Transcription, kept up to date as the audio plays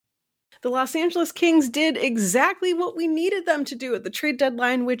The Los Angeles Kings did exactly what we needed them to do at the trade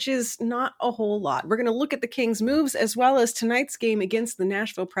deadline, which is not a whole lot. We're going to look at the Kings' moves as well as tonight's game against the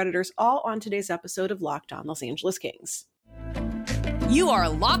Nashville Predators, all on today's episode of Locked On Los Angeles Kings. You are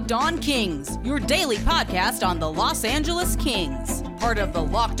Locked On Kings, your daily podcast on the Los Angeles Kings, part of the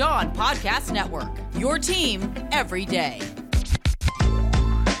Locked On Podcast Network, your team every day.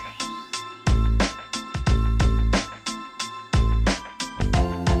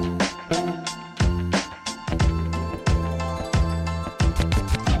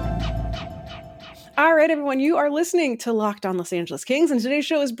 All right, everyone, you are listening to Locked On Los Angeles Kings, and today's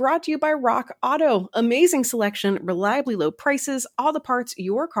show is brought to you by Rock Auto. Amazing selection, reliably low prices, all the parts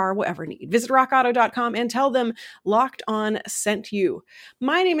your car will ever need. Visit rockauto.com and tell them Locked On sent you.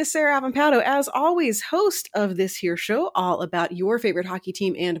 My name is Sarah Avampado, as always, host of this here show, all about your favorite hockey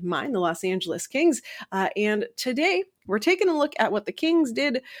team and mine, the Los Angeles Kings. And today, we're taking a look at what the Kings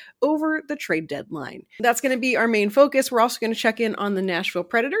did over the trade deadline. That's going to be our main focus. We're also going to check in on the Nashville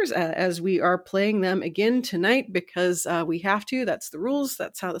Predators as we are playing them again tonight because we have to. That's the rules.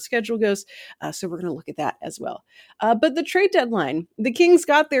 That's how the schedule goes. So we're going to look at that as well. But the trade deadline, the Kings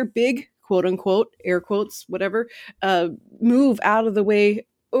got their big, quote unquote, air quotes, whatever, move out of the way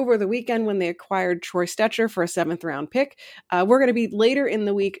over the weekend when they acquired Troy Stecher for a 7th round pick. We're going to be later in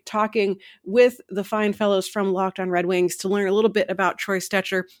the week talking with the fine fellows from Locked On Red Wings to learn a little bit about Troy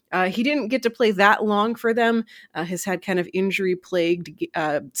Stecher. He didn't get to play that long for them. Has had kind of injury-plagued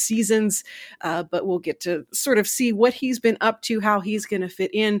seasons, but we'll get to sort of see what he's been up to, how he's going to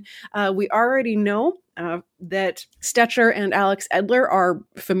fit in. We already know that Stecher and Alex Edler are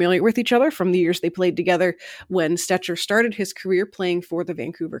familiar with each other from the years they played together when Stecher started his career playing for the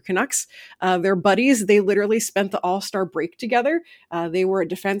Vancouver Canucks. They're buddies. They literally spent the All-Star break together. They were a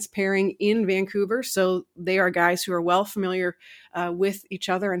defense pairing in Vancouver, so they are guys who are well familiar with each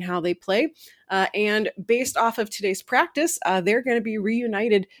other and how they play. And based off of today's practice, they're going to be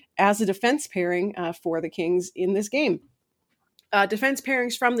reunited as a defense pairing for the Kings in this game. Defense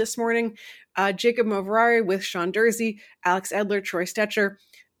pairings from this morning, Jacob Moverare with Sean Durzi, Alex Edler, Troy Stecher,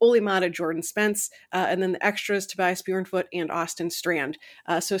 Olli Maatta, Jordan Spence, and then the extras, Tobias Bjornfot and Austin Strand.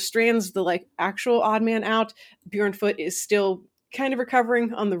 So Strand's the actual odd man out. Bjornfot is still kind of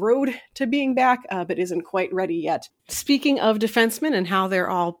recovering on the road to being back, but isn't quite ready yet. Speaking of defensemen and how they're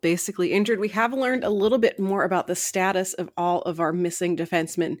all basically injured, we have learned a little bit more about the status of all of our missing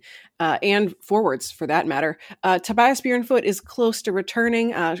defensemen and forwards, for that matter. Tobias Bjornfot is close to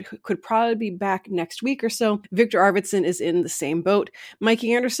returning, could probably be back next week or so. Victor Arvidsson is in the same boat.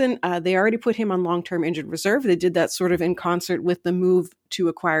 Mikey Anderson, they already put him on long-term injured reserve. They did that sort of in concert with the move to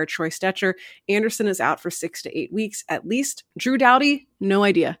acquire Troy Stecher. Anderson is out for 6 to 8 weeks at least. Drew Doughty, no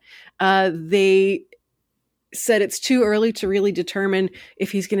idea. They said it's too early to really determine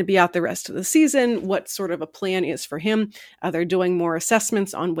if he's going to be out the rest of the season, what sort of a plan is for him. They're doing more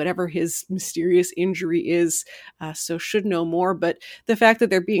assessments on whatever his mysterious injury is, so should know more. But the fact that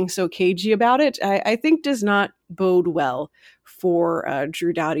they're being so cagey about it, I think does not bode well for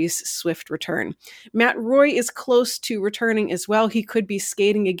Drew Doughty's swift return. Matt Roy is close to returning as well. He could be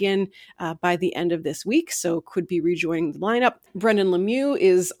skating again by the end of this week, so could be rejoining the lineup. Brendan Lemieux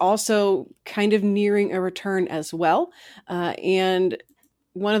is also kind of nearing a return as well. And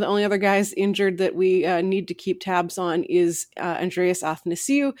one of the only other guys injured that we need to keep tabs on is Andreas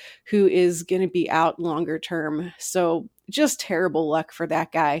Athanasiou, who is going to be out longer term. So just terrible luck for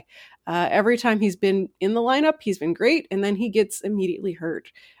that guy. Every time he's been in the lineup, he's been great, and then he gets immediately hurt,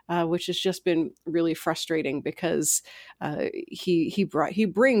 which has just been really frustrating because he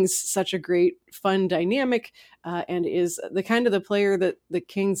brings such a great, fun dynamic and is the kind of the player that the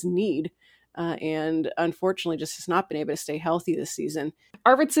Kings need. And unfortunately just has not been able to stay healthy this season.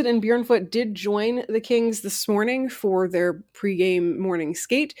 Arvidsson and Bjornfot did join the Kings this morning for their pregame morning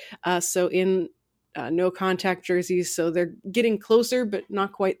skate. So in no contact jerseys, so they're getting closer, but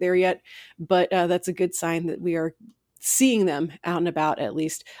not quite there yet. But that's a good sign that we are seeing them out and about at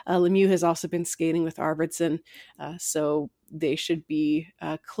least. Lemieux has also been skating with Arvidsson, so they should be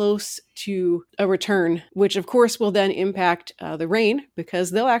close to a return, which of course will then impact the Reign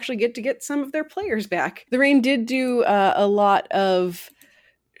because they'll actually get to get some of their players back. The Reign did do a lot of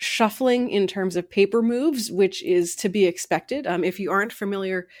shuffling in terms of paper moves, which is to be expected. If you aren't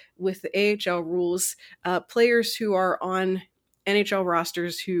familiar with the AHL rules, players who are on NHL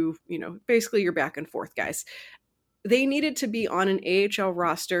rosters who, basically your back and forth guys, they needed to be on an AHL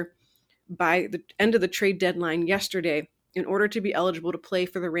roster by the end of the trade deadline yesterday in order to be eligible to play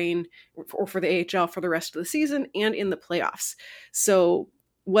for the Reign or for the AHL for the rest of the season and in the playoffs. So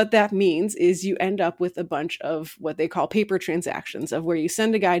what that means is you end up with a bunch of what they call paper transactions, of where you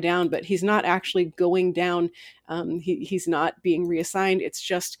send a guy down, but he's not actually going down. He's not being reassigned. It's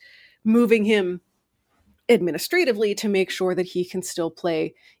just moving him administratively to make sure that he can still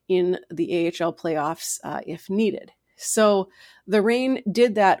play in the AHL playoffs if needed. So the Reign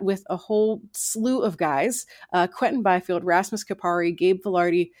did that with a whole slew of guys. Quentin Byfield, Rasmus Kupari, Gabe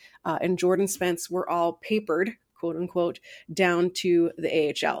Vilardi, and Jordan Spence were all papered, quote unquote, down to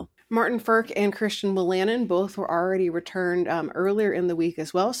the AHL. Martin Frk and Christian Wolanin both were already returned earlier in the week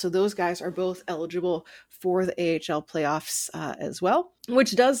as well. So those guys are both eligible for the AHL playoffs as well,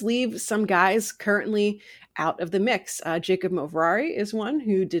 which does leave some guys currently out of the mix. Jacob Movrari is one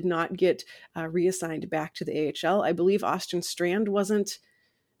who did not get reassigned back to the AHL. I believe Austin Strand wasn't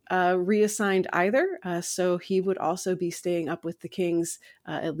reassigned either. So he would also be staying up with the Kings,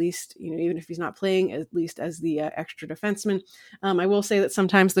 at least, even if he's not playing, at least as the extra defenseman. I will say that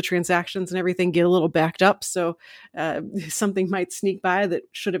sometimes the transactions and everything get a little backed up. So something might sneak by that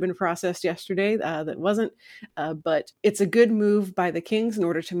should have been processed yesterday that wasn't. But it's a good move by the Kings in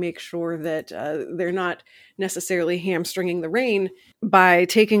order to make sure that they're not necessarily hamstringing the Reign by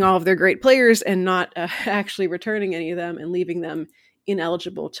taking all of their great players and not actually returning any of them and leaving them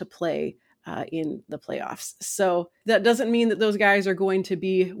ineligible to play in the playoffs. So that doesn't mean that those guys are going to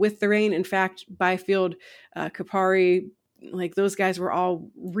be with the Reign. In fact, Byfield, Kupari, like those guys were all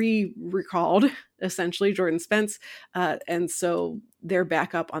recalled, essentially, Jordan Spence. And so they're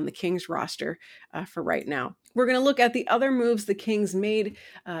back up on the Kings roster for right now. We're going to look at the other moves the Kings made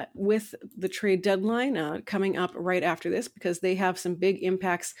with the trade deadline coming up right after this, because they have some big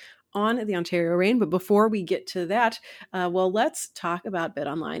impacts on the Ontario Reign. But before we get to that, let's talk about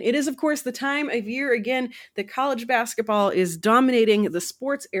BetOnline. It is, of course, the time of year again that college basketball is dominating the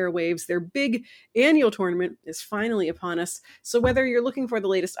sports airwaves. Their big annual tournament is finally upon us. So whether you're looking for the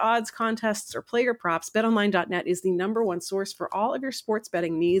latest odds, contests, or player props, BetOnline.net is the number one source for all of your sports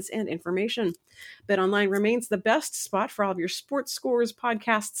betting needs and information. BetOnline remains the best spot for all of your sports scores,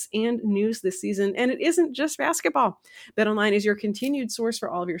 podcasts, and news this season. And it isn't just basketball. BetOnline is your continued source for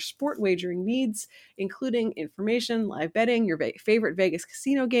all of your sport wagering needs, including information, live betting, your favorite Vegas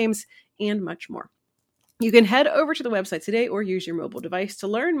casino games, and much more. You can head over to the website today or use your mobile device to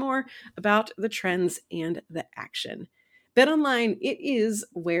learn more about the trends and the action. BetOnline, it is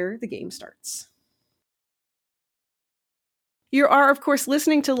where the game starts. You are, of course,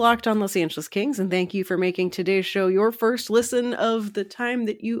 listening to Locked On Los Angeles Kings, and thank you for making today's show your first listen of the time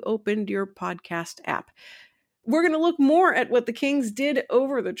that you opened your podcast app. We're going to look more at what the Kings did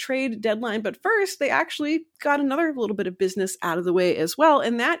over the trade deadline, but first, they actually got another little bit of business out of the way as well,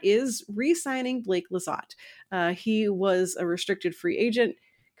 and that is re-signing Blake Lizotte. He was a restricted free agent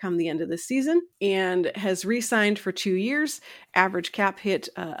come the end of the season and has re-signed for 2 years, average cap hit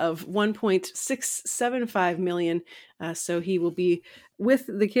of $1.675 million. So he will be with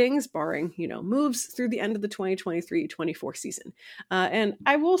the Kings, barring, moves through the end of the 2023-24 season. And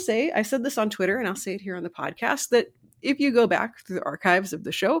I will say, I said this on Twitter and I'll say it here on the podcast, that if you go back through the archives of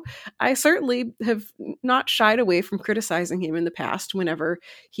the show, I certainly have not shied away from criticizing him in the past whenever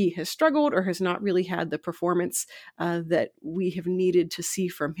he has struggled or has not really had the performance that we have needed to see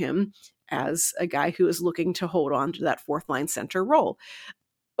from him as a guy who is looking to hold on to that fourth line center role.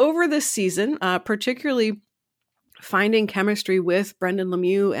 Over this season, particularly finding chemistry with Brendan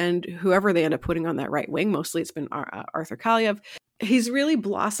Lemieux and whoever they end up putting on that right wing, mostly it's been Arthur Kaliev, he's really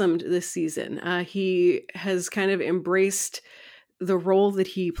blossomed this season. He has kind of embraced the role that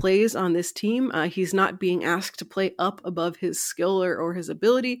he plays on this team. He's not being asked to play up above his skill or his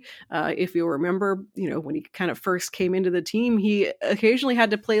ability. If you'll remember, when he kind of first came into the team, he occasionally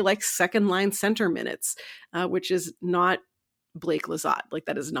had to play like second line center minutes, which is not Blake Lizotte. Like,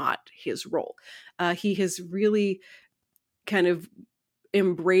 that is not his role. He has really kind of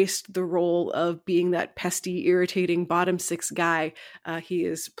embraced the role of being that pesty, irritating bottom six guy. He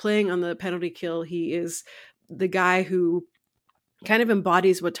is playing on the penalty kill. He is the guy who kind of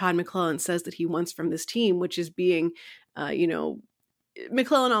embodies what Todd McLellan says that he wants from this team, which is being,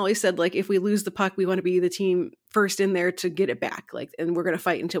 McLellan always said, like, if we lose the puck, we want to be the team first in there to get it back. And we're going to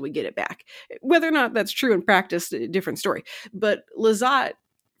fight until we get it back. Whether or not that's true in practice, a different story. But Lizotte,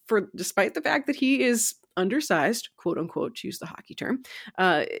 despite the fact that he is undersized, quote unquote, to use the hockey term,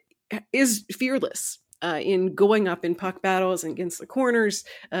 is fearless in going up in puck battles and against the corners,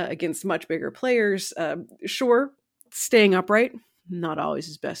 against much bigger players. Sure, staying upright, not always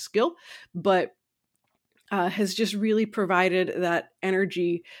his best skill, but has just really provided that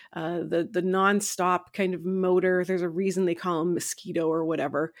energy, the nonstop kind of motor. There's a reason they call him Mosquito or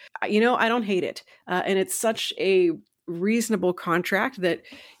whatever. I don't hate it. And it's such a reasonable contract that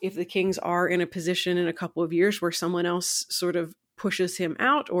if the Kings are in a position in a couple of years where someone else sort of pushes him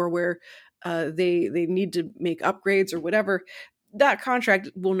out, or where they need to make upgrades or whatever, that contract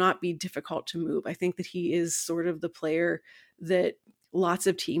will not be difficult to move. I think that he is sort of the player that lots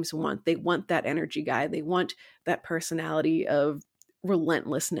of teams want. They want that energy guy. They want that personality of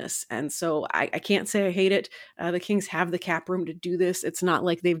relentlessness. And so I can't say I hate it. The Kings have the cap room to do this. It's not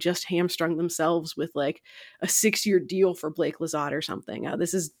like they've just hamstrung themselves with like a 6-year deal for Blake Lizotte or something.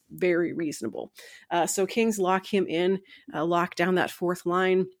 This is very reasonable. So Kings lock him in, lock down that fourth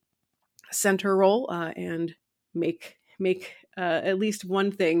line center role, and make at least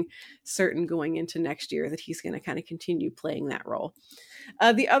one thing certain going into next year, that he's going to kind of continue playing that role.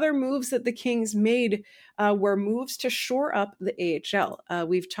 The other moves that the Kings made were moves to shore up the AHL.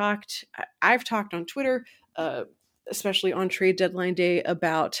 I've talked on Twitter, especially on trade deadline day,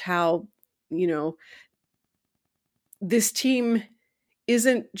 about how, this team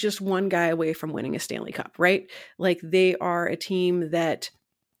isn't just one guy away from winning a Stanley Cup, right? Like, they are a team that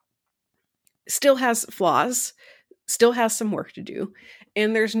still has flaws, still has some work to do.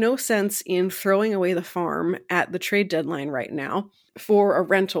 And there's no sense in throwing away the farm at the trade deadline right now for a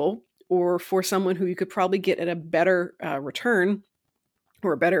rental, or for someone who you could probably get at a better return,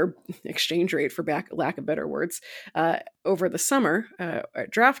 or a better exchange rate, for lack of better words, over the summer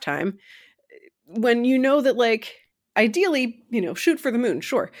at draft time, when you know that, like, ideally, shoot for the moon,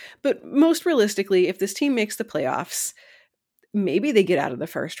 sure. But most realistically, if this team makes the playoffs, maybe they get out of the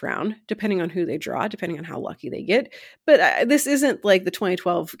first round, depending on who they draw, depending on how lucky they get. But this isn't like the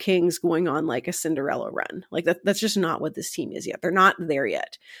 2012 Kings going on like a Cinderella run. Like, that's just not what this team is yet. They're not there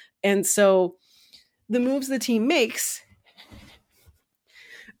yet. And so the moves the team makes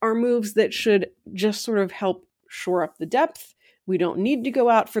are moves that should just sort of help shore up the depth. We don't need to go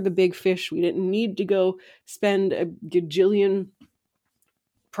out for the big fish. We didn't need to go spend a gajillion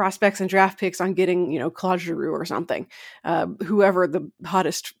prospects and draft picks on getting, Claude Giroux or something, whoever the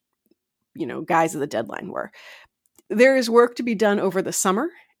hottest, guys of the deadline were. There is work to be done over the summer,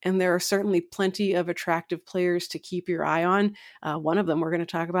 and there are certainly plenty of attractive players to keep your eye on. One of them we're going to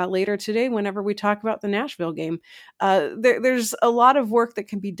talk about later today whenever we talk about the Nashville game. There's a lot of work that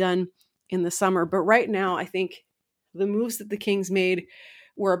can be done in the summer, but right now I think the moves that the Kings made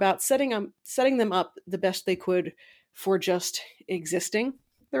were about setting them up the best they could for just existing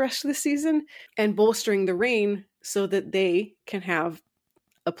the rest of the season, and bolstering the Reign so that they can have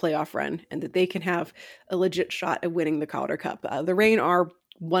a playoff run, and that they can have a legit shot at winning the Calder Cup. The Reign are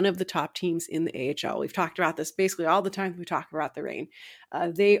one of the top teams in the AHL. We've talked about this basically all the time we talk about the Reign.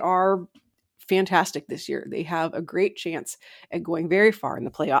 They are fantastic this year. They have a great chance at going very far in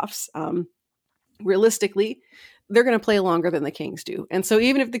the playoffs. Realistically, they're going to play longer than the Kings do. And so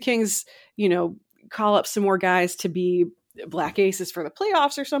even if the Kings, call up some more guys to be Black Aces for the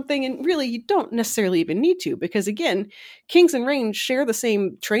playoffs or something, and really you don't necessarily even need to, because again, Kings and Reign share the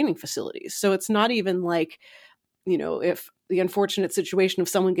same training facilities. So it's not even like, if the unfortunate situation of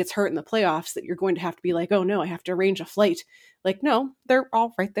someone gets hurt in the playoffs, that you're going to have to be like, oh no, I have to arrange a flight. Like, no, they're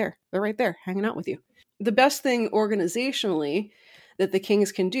all right there. They're right there hanging out with you. The best thing organizationally that the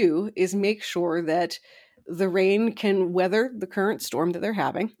Kings can do is make sure that the Reign can weather the current storm that they're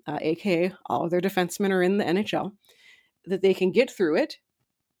having, aka all of their defensemen are in the NHL, that they can get through it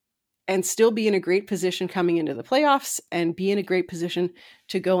and still be in a great position coming into the playoffs, and be in a great position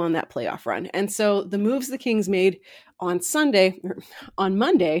to go on that playoff run. And so the moves the Kings made on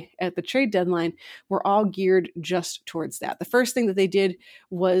Monday at the trade deadline were all geared just towards that. The first thing that they did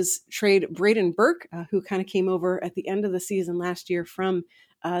was trade Braden Burke, who kind of came over at the end of the season last year from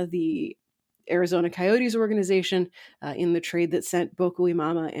the Arizona Coyotes organization, in the trade that sent Boko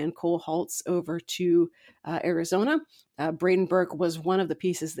Imama and Cole Holtz over to Arizona. Braden Burke was one of the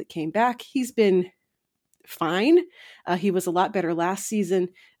pieces that came back. He's been fine. He was a lot better last season,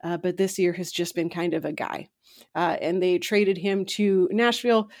 but this year has just been kind of a guy. And they traded him to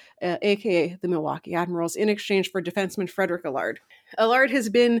Nashville, aka the Milwaukee Admirals, in exchange for defenseman Frederick Allard. Allard has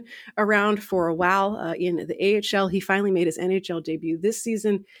been around for a while in the AHL. He finally made his NHL debut this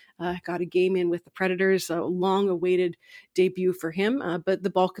season, got a game in with the Predators, a long-awaited debut for him, but the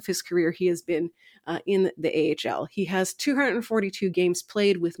bulk of his career he has been in the AHL. He has 242 games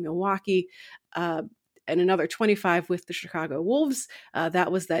played with Milwaukee, and another 25 with the Chicago Wolves.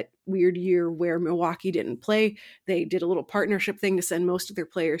 That was that weird year where Milwaukee didn't play. They did a little partnership thing to send most of their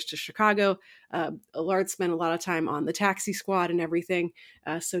players to Chicago. Allard spent a lot of time on the taxi squad and everything,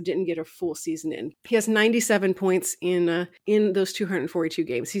 so didn't get a full season in. He has 97 points in those 242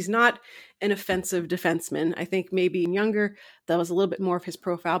 games. He's not an offensive defenseman. I think maybe younger, that was a little bit more of his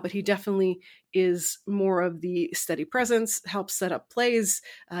profile, but he definitely is more of the steady presence, helps set up plays,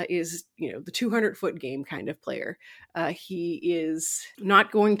 is, the 200-foot game kind of player. He is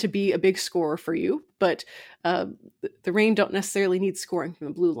not going to be a big scorer for you, but the Reign don't necessarily need scoring from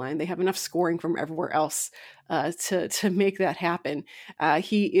the blue line. They have enough scoring from everywhere else to make that happen.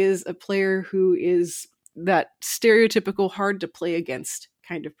 He is a player who is that stereotypical hard to play against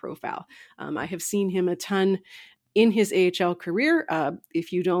kind of profile. I have seen him a ton in his AHL career.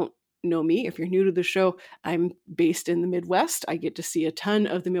 If you don't know me, if you're new to the show, I'm based in the Midwest. I get to see a ton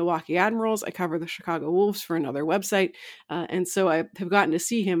of the Milwaukee Admirals. I cover the Chicago Wolves for another website. And so I have gotten to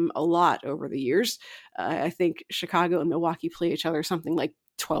see him a lot over the years. I think Chicago and Milwaukee play each other something like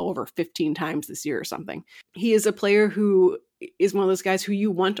 12 or 15 times this year or something. He is a player who is one of those guys who you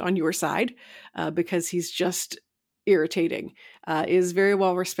want on your side because he's just irritating, is very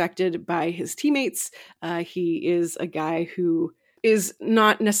well respected by his teammates. He is a guy who is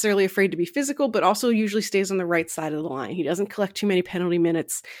not necessarily afraid to be physical, but also usually stays on the right side of the line. He doesn't collect too many penalty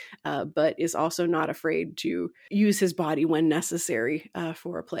minutes, but is also not afraid to use his body when necessary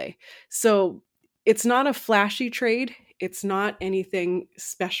for a play. So it's not a flashy trade. It's not anything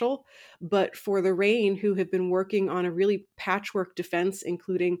special, but for the Reign, who have been working on a really patchwork defense,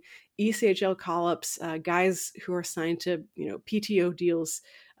 including ECHL call-ups, guys who are signed to PTO deals,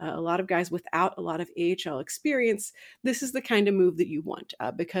 a lot of guys without a lot of AHL experience, this is the kind of move that you want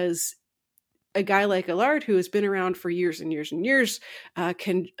because a guy like Allard, who has been around for years and years and years,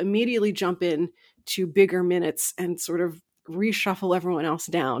 can immediately jump in to bigger minutes and sort of reshuffle everyone else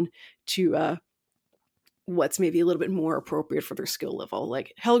down to what's maybe a little bit more appropriate for their skill level.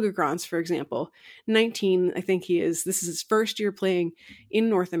 Like Helge Grans, for example, 19, I think he is. This is his first year playing in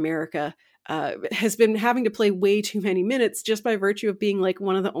North America. Has been having to play way too many minutes just by virtue of being like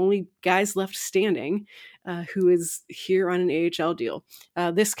one of the only guys left standing who is here on an AHL deal.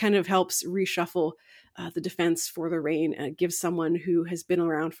 This kind of helps reshuffle the defense for the Reign and gives someone who has been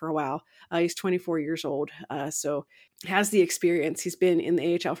around for a while. He's 24 years old, so has the experience. He's been in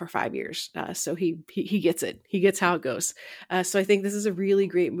the AHL for 5 years, so he gets it. He gets how it goes. So I think this is a really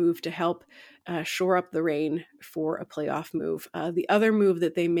great move to help shore up the Reign for a playoff move. The other move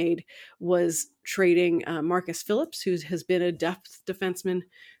that they made was trading Marcus Phillips, who has been a depth defenseman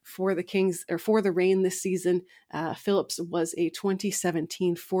for the Kings or for the Reign this season. Phillips was a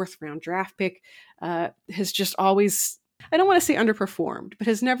 2017 fourth round draft pick. Has just always, I don't want to say underperformed, but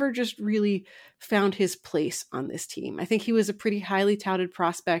has never just really found his place on this team. I think he was a pretty highly touted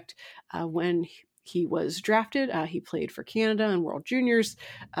prospect when he was drafted. He played for Canada and World Juniors,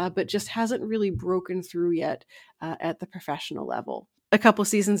 but just hasn't really broken through yet at the professional level. A couple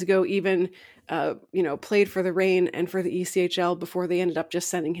seasons ago, even, played for the Reign and for the ECHL before they ended up just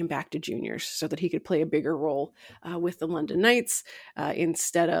sending him back to juniors so that he could play a bigger role with the London Knights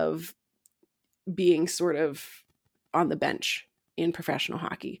instead of being sort of on the bench in professional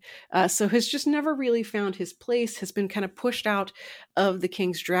hockey. So has just never really found his place, has been kind of pushed out of the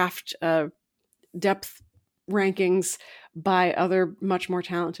Kings draft depth rankings by other much more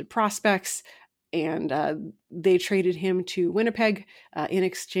talented prospects. And they traded him to Winnipeg in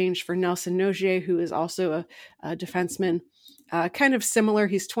exchange for Nelson Nogier, who is also a defenseman. Kind of similar.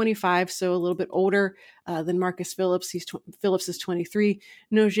 He's 25, so a little bit older than Marcus Phillips. Phillips is 23.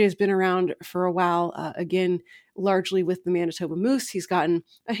 Nogier has been around for a while, again, largely with the Manitoba Moose. He's gotten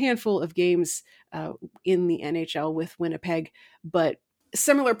a handful of games in the NHL with Winnipeg, but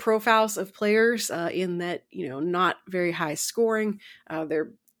similar profiles of players in that, not very high scoring.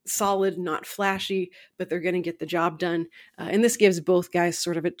 They're solid, not flashy, but they're going to get the job done. And this gives both guys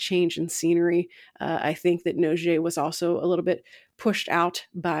sort of a change in scenery. I think that Nogier was also a little bit pushed out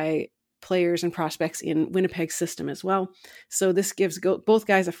by players and prospects in Winnipeg's system as well. So this gives both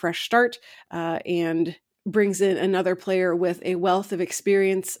guys a fresh start and brings in another player with a wealth of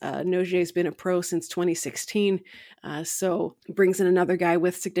experience. Nogier's been a pro since 2016, so brings in another guy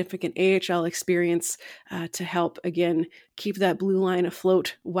with significant AHL experience to help, again, keep that blue line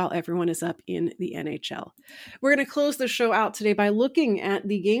afloat while everyone is up in the NHL. We're going to close the show out today by looking at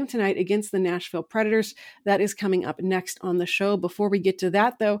the game tonight against the Nashville Predators. That is coming up next on the show. Before we get to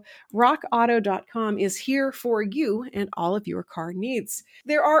that, though, rockauto.com is here for you and all of your car needs.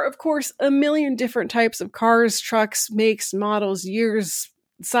 There are, of course, a million different types of cars, trucks, makes, models, years,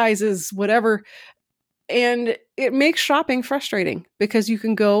 sizes, whatever. And it makes shopping frustrating because you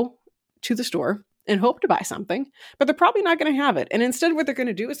can go to the store and hope to buy something, but they're probably not going to have it. And instead, what they're going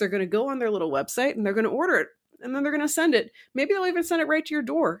to do is they're going to go on their little website and they're going to order it. And then they're going to send it. Maybe they'll even send it right to your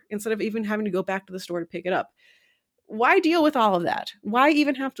door instead of even having to go back to the store to pick it up. Why deal with all of that? Why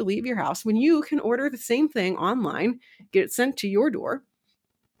even have to leave your house when you can order the same thing online, get it sent to your door,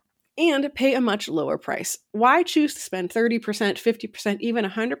 and pay a much lower price? Why choose to spend 30%, 50%, even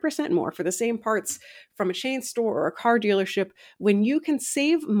 100% more for the same parts from a chain store or a car dealership when you can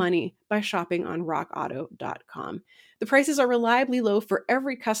save money by shopping on rockauto.com? The prices are reliably low for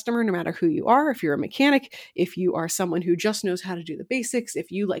every customer, no matter who you are. If you're a mechanic, if you are someone who just knows how to do the basics,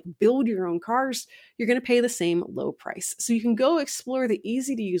 if you build your own cars, you're going to pay the same low price. So you can go explore the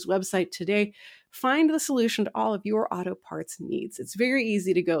easy to use website today. Find the solution to all of your auto parts needs. It's very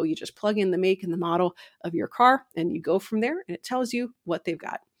easy to go. You just plug in the make and the model of your car and you go from there, and it tells you what they've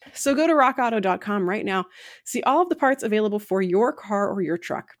got. So go to rockauto.com right now. See all of the parts available for your car or your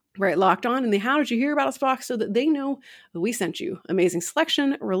truck. Right, Locked On in the How Did You Hear About Us box so that they know that we sent you. Amazing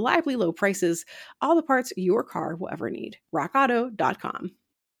selection, reliably low prices, all the parts your car will ever need. rockauto.com.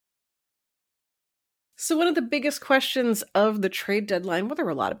 So one of the biggest questions of the trade deadline, well, there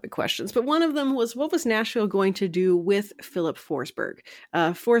were a lot of big questions, but one of them was, what was Nashville going to do with Filip Forsberg?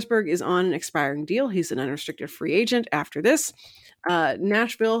 Forsberg is on an expiring deal. He's an unrestricted free agent after this.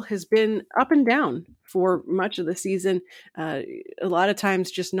 Nashville has been up and down for much of the season. A lot of times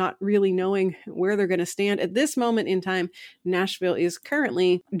just not really knowing where they're going to stand. At this moment in time, Nashville is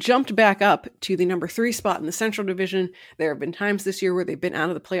currently jumped back up to the number 3 spot in the Central Division. There have been times this year where they've been out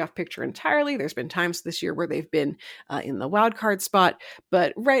of the playoff picture entirely. There's been times this year where they've been in the wild card spot.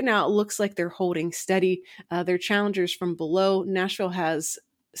 But right now it looks like they're holding steady. Their challengers from below, Nashville has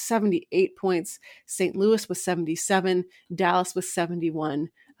 78 points. St. Louis was 77. Dallas was 71.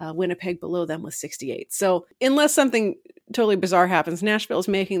 Winnipeg below them was 68. So unless something totally bizarre happens, Nashville is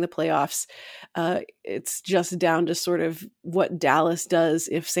making the playoffs. It's just down to sort of what Dallas does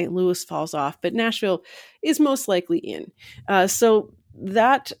if St. Louis falls off. But Nashville is most likely in. So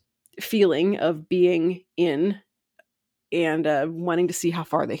that feeling of being in and wanting to see how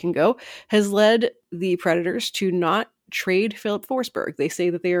far they can go has led the Predators to not trade Filip Forsberg. They say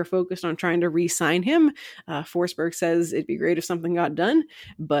that they are focused on trying to re-sign him. Forsberg says it'd be great if something got done,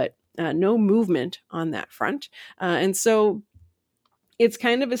 but no movement on that front. And so it's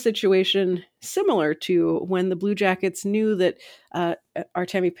kind of a situation similar to when the Blue Jackets knew that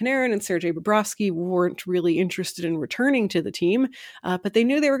Artemi Panarin and Sergei Bobrovsky weren't really interested in returning to the team, but they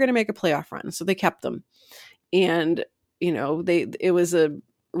knew they were going to make a playoff run, so they kept them. And it was a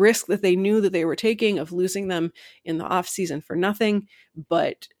risk that they knew that they were taking of losing them in the off season for nothing,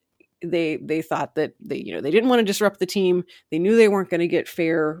 but they thought that they didn't want to disrupt the team. They knew they weren't going to get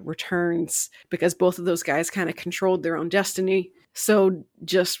fair returns because both of those guys kind of controlled their own destiny. So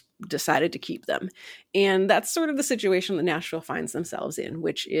just decided to keep them. And that's sort of the situation that Nashville finds themselves in,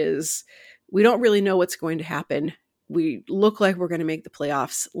 which is we don't really know what's going to happen. We look like we're going to make the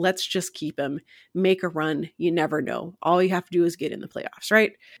playoffs. Let's just keep him, make a run. You never know. All you have to do is get in the playoffs,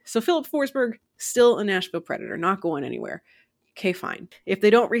 right? So Filip Forsberg, still a Nashville Predator, not going anywhere. Okay, fine. If they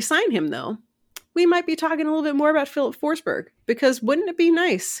don't re-sign him, though, we might be talking a little bit more about Filip Forsberg, because wouldn't it be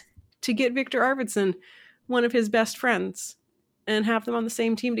nice to get Victor Arvidsson, one of his best friends, and have them on the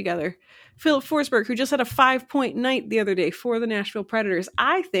same team together? Filip Forsberg, who just had a 5-point night the other day for the Nashville Predators.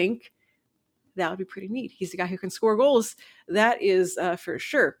 I think that would be pretty neat. He's the guy who can score goals. That is for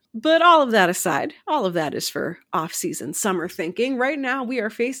sure. But all of that aside, all of that is for off-season summer thinking. Right now, we are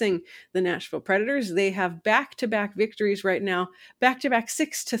facing the Nashville Predators. They have back-to-back victories right now. Back-to-back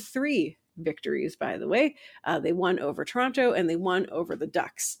 6-3 victories, by the way. They won over Toronto and they won over the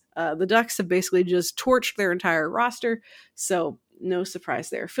Ducks. The Ducks have basically just torched their entire roster. So no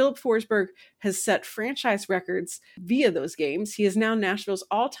surprise there. Filip Forsberg has set franchise records via those games. He is now Nashville's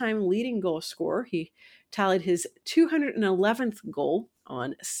all-time leading goal scorer. He tallied his 211th goal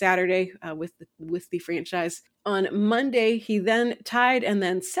on Saturday with the franchise. On Monday, he then tied and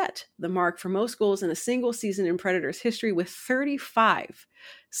then set the mark for most goals in a single season in Predators history with 35.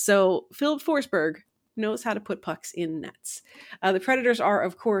 So Filip Forsberg knows how to put pucks in nets. The Predators are,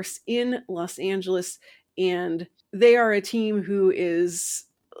 of course, in Los Angeles, and they are a team who is,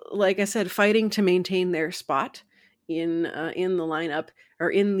 like I said, fighting to maintain their spot in the lineup or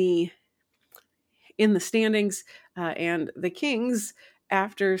in the standings. And the Kings,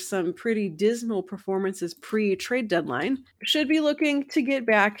 after some pretty dismal performances pre-trade deadline, should be looking to get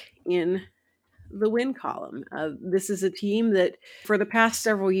back in the win column. This is a team that for the past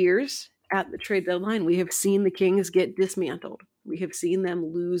several years at the trade deadline, we have seen the Kings get dismantled. We have seen them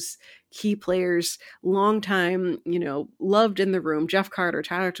lose key players, long time, loved in the room. Jeff Carter,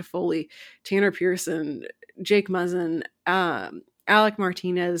 Tyler Toffoli, Tanner Pearson, Jake Muzzin, Alec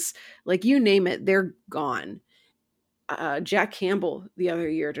Martinez, like you name it, they're gone. Jack Campbell the other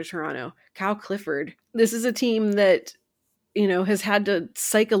year to Toronto, Kyle Clifford. This is a team that, has had to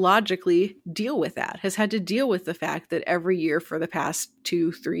psychologically deal with that, has had to deal with the fact that every year for the past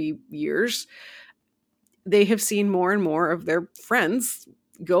 2-3 years, they have seen more and more of their friends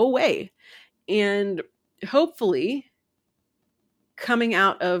go away. And hopefully, coming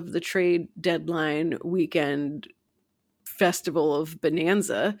out of the trade deadline weekend festival of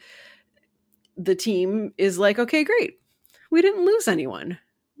Bonanza, the team is like, okay, great. We didn't lose anyone.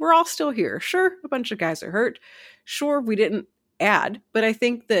 We're all still here. Sure, a bunch of guys are hurt. Sure, we didn't add, but I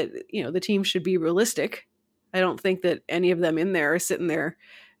think that, the team should be realistic. I don't think that any of them in there are sitting there,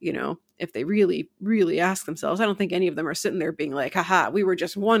 if they really, really ask themselves, I don't think any of them are sitting there being like, haha, we were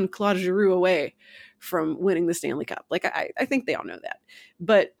just one Claude Giroux away from winning the Stanley Cup. Like, I think they all know that.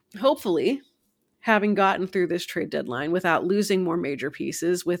 But hopefully, having gotten through this trade deadline without losing more major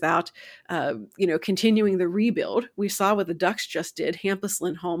pieces, without, continuing the rebuild. We saw what the Ducks just did. Hampus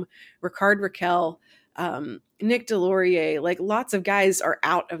Lindholm, Rickard Rakell, Nick Delorier, like lots of guys are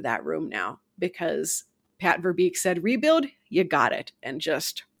out of that room now because Pat Verbeek said, rebuild, you got it. And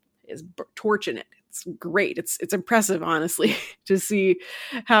just is torching it. It's great. It's impressive, honestly, to see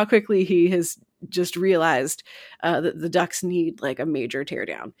how quickly he has just realized that the Ducks need like a major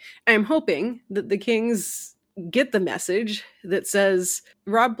teardown. I'm hoping that the Kings get the message that says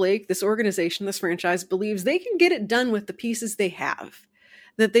Rob Blake, this organization, this franchise, believes they can get it done with the pieces they have,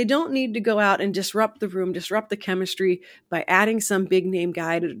 that they don't need to go out and disrupt the room, disrupt the chemistry by adding some big name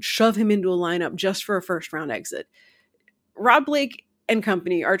guy to shove him into a lineup just for a first round exit. Rob Blake and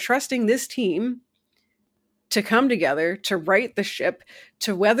company are trusting this team to come together, to right the ship,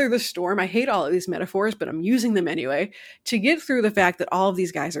 to weather the storm. I hate all of these metaphors, but I'm using them anyway, to get through the fact that all of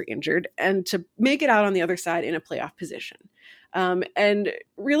these guys are injured and to make it out on the other side in a playoff position. And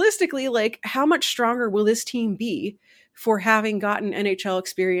realistically, like, how much stronger will this team be for having gotten NHL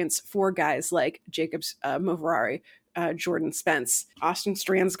experience for guys like Jacob Moverare, Jordan Spence, Austin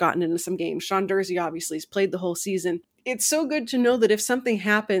Strand's gotten into some games. Sean Durzi obviously has played the whole season. It's so good to know that if something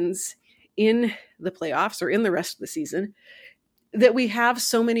happens in the playoffs or in the rest of the season, that we have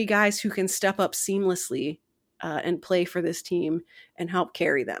so many guys who can step up seamlessly and play for this team and help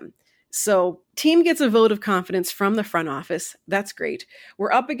carry them. So team gets a vote of confidence from the front office. That's great.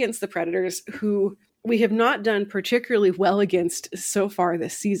 We're up against the Predators, who we have not done particularly well against so far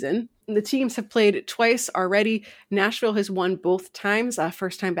this season. The teams have played twice already. Nashville has won both times.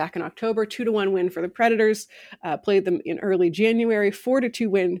 First time back in October, 2-1 win for the Predators. Played them in early January, 4-2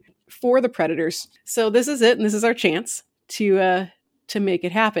 win for the Predators. So this is it, and this is our chance to make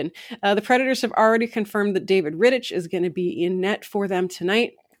it happen. The Predators have already confirmed that David Rittich is going to be in net for them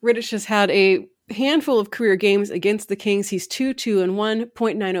tonight. Rittich has had a handful of career games against the Kings. He's 2-2-1,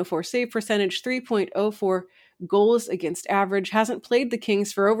 .904 save percentage, 3.04 goals against average. Hasn't played the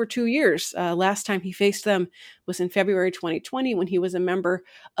Kings for over 2 years. Last time he faced them was in February 2020 when he was a member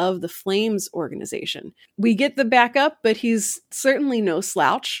of the Flames organization. We get the backup, but he's certainly no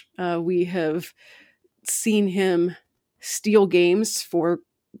slouch. We have seen him steal games for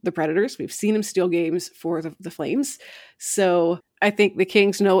the Predators. We've seen him steal games for the Flames. So I think the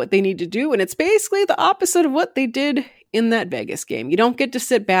Kings know what they need to do, and it's basically the opposite of what they did in that Vegas game. You don't get to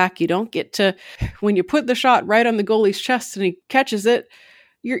sit back. You don't get to, when you put the shot right on the goalie's chest and he catches it,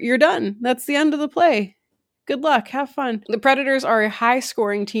 you're done. That's the end of the play. Good luck. Have fun. The Predators are a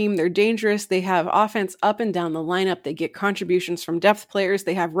high-scoring team. They're dangerous. They have offense up and down the lineup. They get contributions from depth players.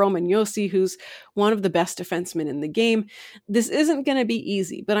 They have Roman Josi, who's one of the best defensemen in the game. This isn't going to be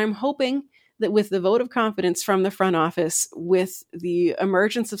easy, but I'm hoping that with the vote of confidence from the front office, with the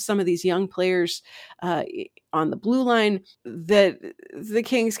emergence of some of these young players on the blue line, that the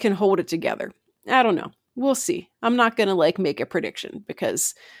Kings can hold it together. I don't know. We'll see. I'm not going to make a prediction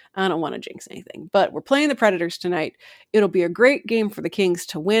because I don't want to jinx anything. But we're playing the Predators tonight. It'll be a great game for the Kings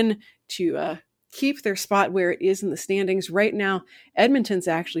to win, to keep their spot where it is in the standings. Right now, Edmonton's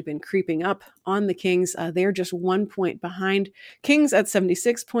actually been creeping up on the Kings. They're just 1 point behind. Kings at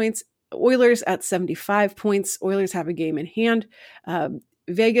 76 points. Oilers at 75 points. Oilers have a game in hand.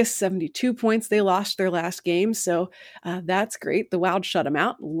 Vegas, 72 points. They lost their last game, so that's great. The Wild shut them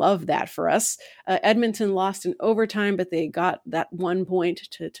out. Love that for us. Edmonton lost in overtime, but they got that 1 point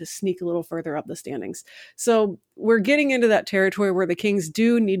to sneak a little further up the standings. So we're getting into that territory where the Kings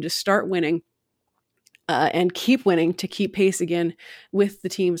do need to start winning and keep winning to keep pace again with the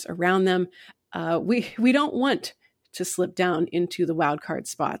teams around them. We don't want to slip down into the wild card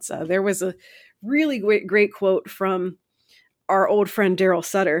spots. There was a really great quote from our old friend Daryl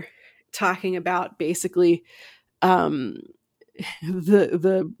Sutter talking about basically the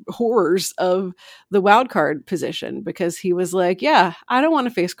horrors of the wild card position, because he was like, yeah, I don't want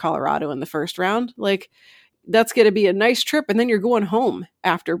to face Colorado in the first round. Like, that's going to be a nice trip, and then you're going home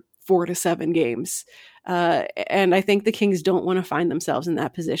after 4 to 7 games. And I think the Kings don't want to find themselves in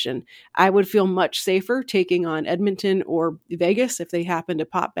that position. I would feel much safer taking on Edmonton or Vegas if they happen to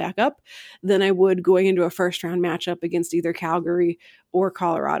pop back up than I would going into a first round matchup against either Calgary or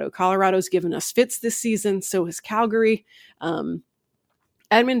Colorado. Colorado's given us fits this season, so has Calgary.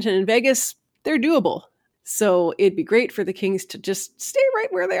 Edmonton and Vegas, they're doable. So it'd be great for the Kings to just stay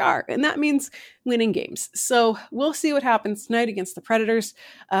right where they are. And that means winning games. So we'll see what happens tonight against the Predators.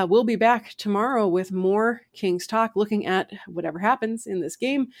 We'll be back tomorrow with more Kings talk, looking at whatever happens in this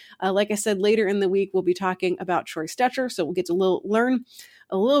game. Like I said, later in the week, we'll be talking about Troy Stecher. So we'll get to learn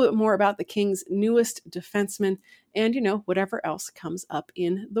a little bit more about the Kings' newest defenseman and, whatever else comes up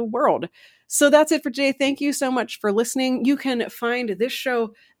in the world. So that's it for today. Thank you so much for listening. You can find this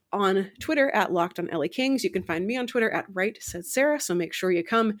show on Twitter at Locked on LA Kings. You can find me on Twitter at Right Said Sarah. So make sure you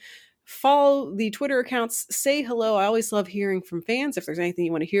come follow the Twitter accounts, say hello. I always love hearing from fans. If there's anything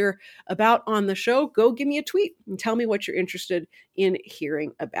you want to hear about on the show, go give me a tweet and tell me what you're interested in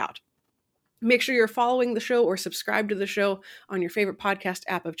hearing about. Make sure you're following the show or subscribe to the show on your favorite podcast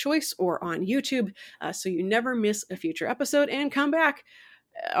app of choice or on YouTube so you never miss a future episode, and come back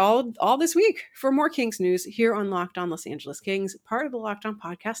all this week for more Kings news here on Locked on Los Angeles Kings, part of the Locked on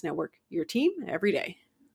Podcast Network, your team every day.